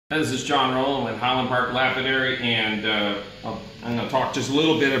This is John Rowland with Highland Park Lapidary, and I'm going to talk just a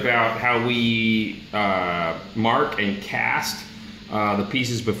little bit about how we mark and cast the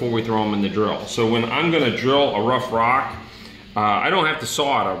pieces before we throw them in the drill. So when I'm going to drill a rough rock, I don't have to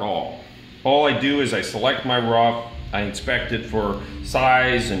saw it at all. All I do is I select my rough, I inspect it for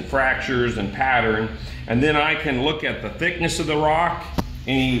size and fractures and pattern, and then I can look at the thickness of the rock,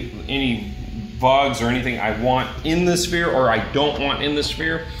 any bugs or anything I want in the sphere or I don't want in the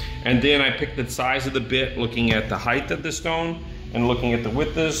sphere, and then I pick the size of the bit looking at the height of the stone and looking at the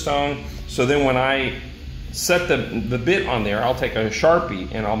width of the stone. So then when I set the bit on there, I'll take a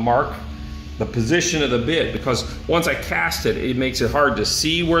Sharpie and I'll mark the position of the bit, because once I cast it, it makes it hard to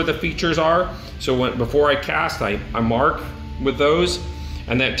see where the features are. So before I cast, I mark with those,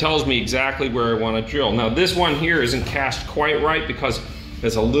 and that tells me exactly where I want to drill. Now this one here isn't cast quite right because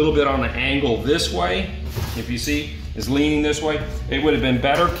it's a little bit on the angle this way. If you see, it's leaning this way. It would have been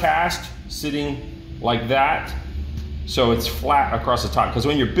better cast sitting like that, so it's flat across the top. Because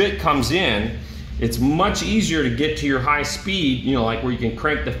when your bit comes in, it's much easier to get to your high speed, you know, like where you can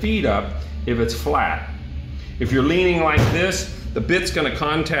crank the feet up if it's flat. If you're leaning like this, the bit's gonna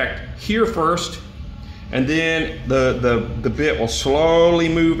contact here first, and then the bit will slowly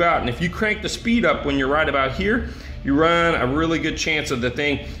move out. And if you crank the speed up when you're right about here, you run a really good chance of the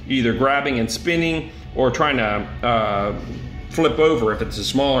thing either grabbing and spinning or trying to flip over if it's a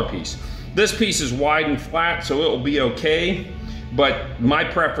smaller piece. This piece is wide and flat, so it will be okay, but my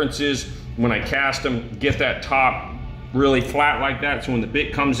preference is when I cast them, get that top really flat like that, so when the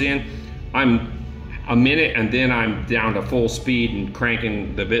bit comes in, I'm a minute and then I'm down to full speed and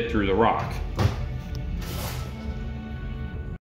cranking the bit through the rock.